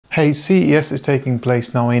Hey, CES is taking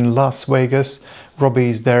place now in Las Vegas. Robbie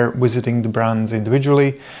is there visiting the brands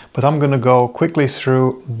individually, but I'm gonna go quickly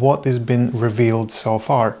through what has been revealed so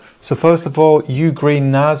far. So first of all,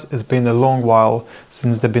 UGREEN NAS. Has been a long while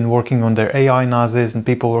since they've been working on their AI NASs and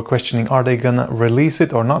people were questioning, are they gonna release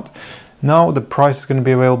it or not? Now the price is gonna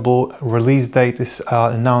be available, release date is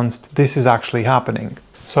announced. This is actually happening.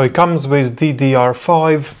 So it comes with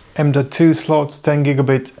DDR5, M.2 slots, 10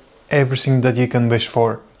 gigabit, everything that you can wish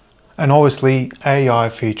for. And obviously AI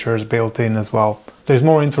features built in as well. There's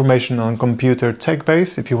more information on Computer Tech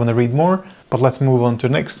Base if you want to read more, but let's move on to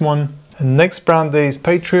the next one. And next brand is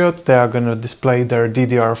Patriot. They are going to display their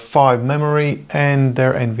DDR5 memory and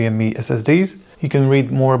their NVMe SSDs. You can read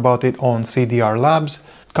more about it on CDR Labs.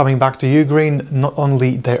 Coming back to UGREEN, not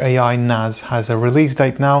only their AI NAS has a release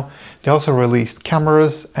date now, they also released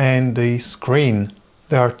cameras and the screen.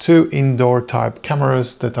 There are two indoor type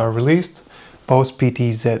cameras that are released, both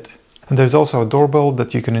PTZ. And there's also a doorbell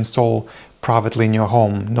that you can install privately in your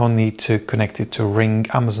home. No need to connect it to Ring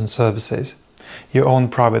Amazon services. Your own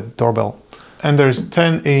private doorbell. And there's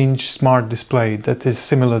 10-inch smart display that is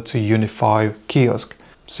similar to UniFi kiosk.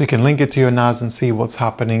 So you can link it to your NAS and see what's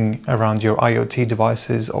happening around your IoT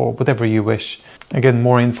devices or whatever you wish. Again,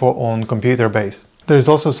 more info on Computer Base. There's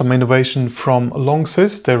also some innovation from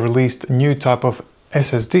Longis. They released a new type of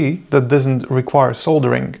SSD that doesn't require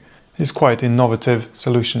soldering. It's quite an innovative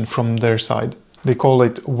solution from their side. They call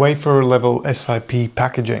it Wafer level SiP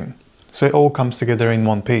packaging. So it all comes together in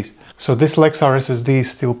one piece. So this Lexar SSD is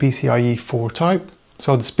still PCIe 4 type.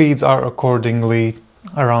 So the speeds are accordingly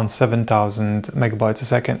around 7,000 megabytes a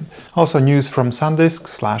second. Also news from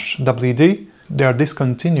SanDisk/WD. They are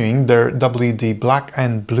discontinuing their WD Black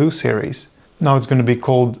and Blue series. Now it's going to be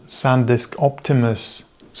called SanDisk Optimus.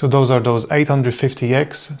 So those are those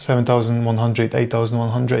 850X, 7100,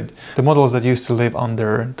 8100, the models that used to live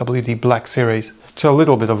under WD Black series. So a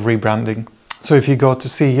little bit of rebranding. So if you go to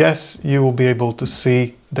CES, you will be able to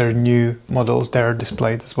see their new models there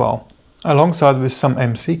displayed as well, alongside with some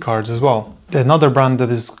MC cards as well. Another brand that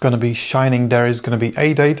is going to be shining there is going to be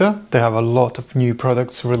ADATA. They have a lot of new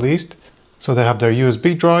products released. So they have their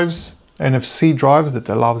USB drives, NFC drives that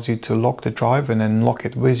allows you to lock the drive and then lock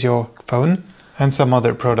it with your phone, and some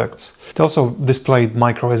other products. They also displayed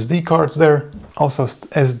MicroSD cards there, also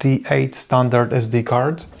SD8 standard SD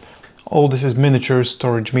cards. All this is miniature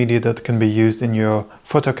storage media that can be used in your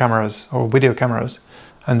photo cameras or video cameras.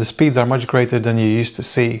 And the speeds are much greater than you used to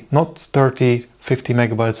see. Not 30, 50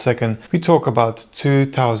 megabytes a second. We talk about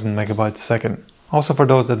 2000 megabytes a second. Also for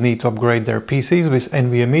those that need to upgrade their PCs with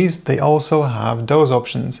NVMEs, they also have those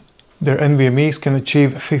options. Their NVMEs can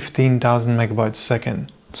achieve 15,000 megabytes a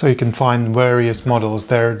second. So you can find various models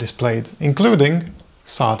there displayed, including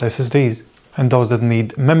SATA SSDs. And those that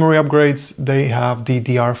need memory upgrades, they have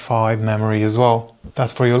DDR5 memory as well.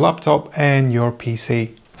 That's for your laptop and your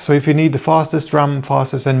PC. So if you need the fastest RAM,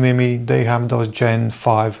 fastest NVMe, they have those Gen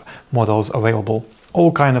 5 models available.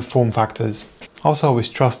 All kind of form factors. Also always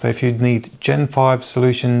trust that if you need Gen 5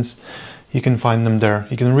 solutions, you can find them there.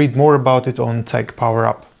 You can read more about it on Tech Power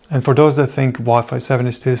Up. And for those that think Wi-Fi 7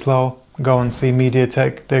 is too slow, go and see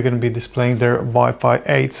MediaTek. They're going to be displaying their Wi-Fi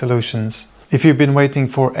 8 solutions. If you've been waiting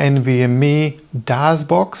for NVMe DAS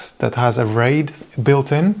box that has a RAID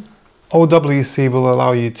built in, OWC will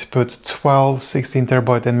allow you to put 12 16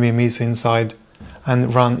 terabyte NVMEs inside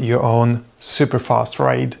and run your own super fast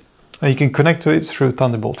RAID. And you can connect to it through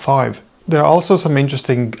Thunderbolt 5. There are also some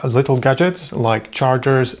interesting little gadgets like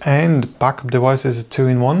chargers and backup devices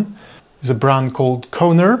 2-in-1. There's a brand called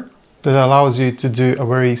Koner that allows you to do a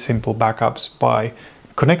very simple backups by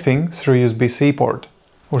connecting through USB-C port.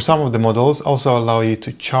 Or some of the models also allow you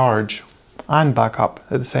to charge and backup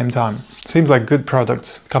at the same time. Seems like good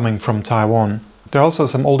products coming from Taiwan. There are also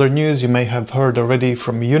some older news you may have heard already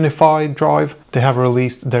from UniFi Drive. They have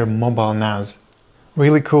released their mobile NAS.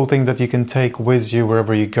 Really cool thing that you can take with you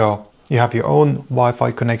wherever you go. You have your own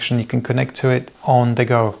Wi-Fi connection, you can connect to it on the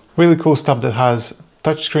go. Really cool stuff that has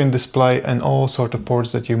touchscreen display and all sort of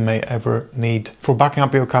ports that you may ever need for backing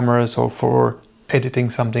up your cameras or for editing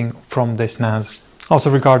something from this NAS. Also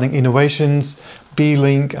regarding innovations,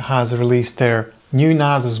 Beelink has released their new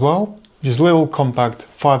NAS as well, which is a little compact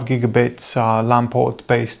 5 gigabits LAN port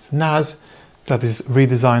based NAS that is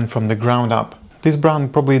redesigned from the ground up. This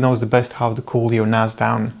brand probably knows the best how to cool your NAS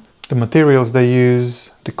down. The materials they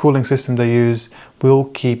use, the cooling system they use will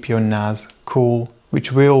keep your NAS cool,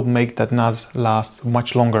 which will make that NAS last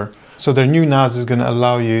much longer. So their new NAS is going to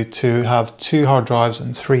allow you to have 2 hard drives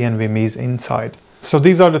and 3 NVMEs inside. So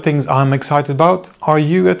these are the things I'm excited about. Are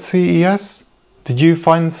you at CES? Did you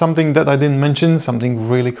find something that I didn't mention, something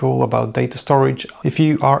really cool about data storage? If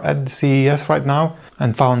you are at the CES right now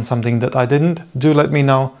and found something that I didn't, do let me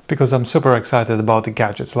know, because I'm super excited about the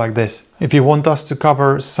gadgets like this. If you want us to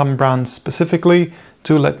cover some brands specifically,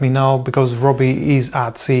 do let me know, because Robbie is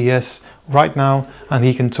at CES right now and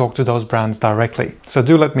he can talk to those brands directly. So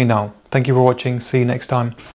do let me know. Thank you for watching. See you next time.